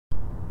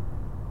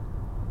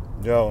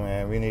Yo,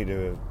 man, we need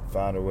to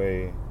find a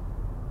way.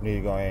 We need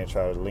to go ahead and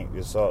try to link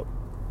this up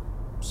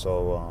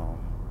so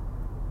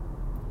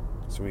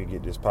we can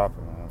get this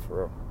popping, man, for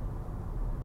real.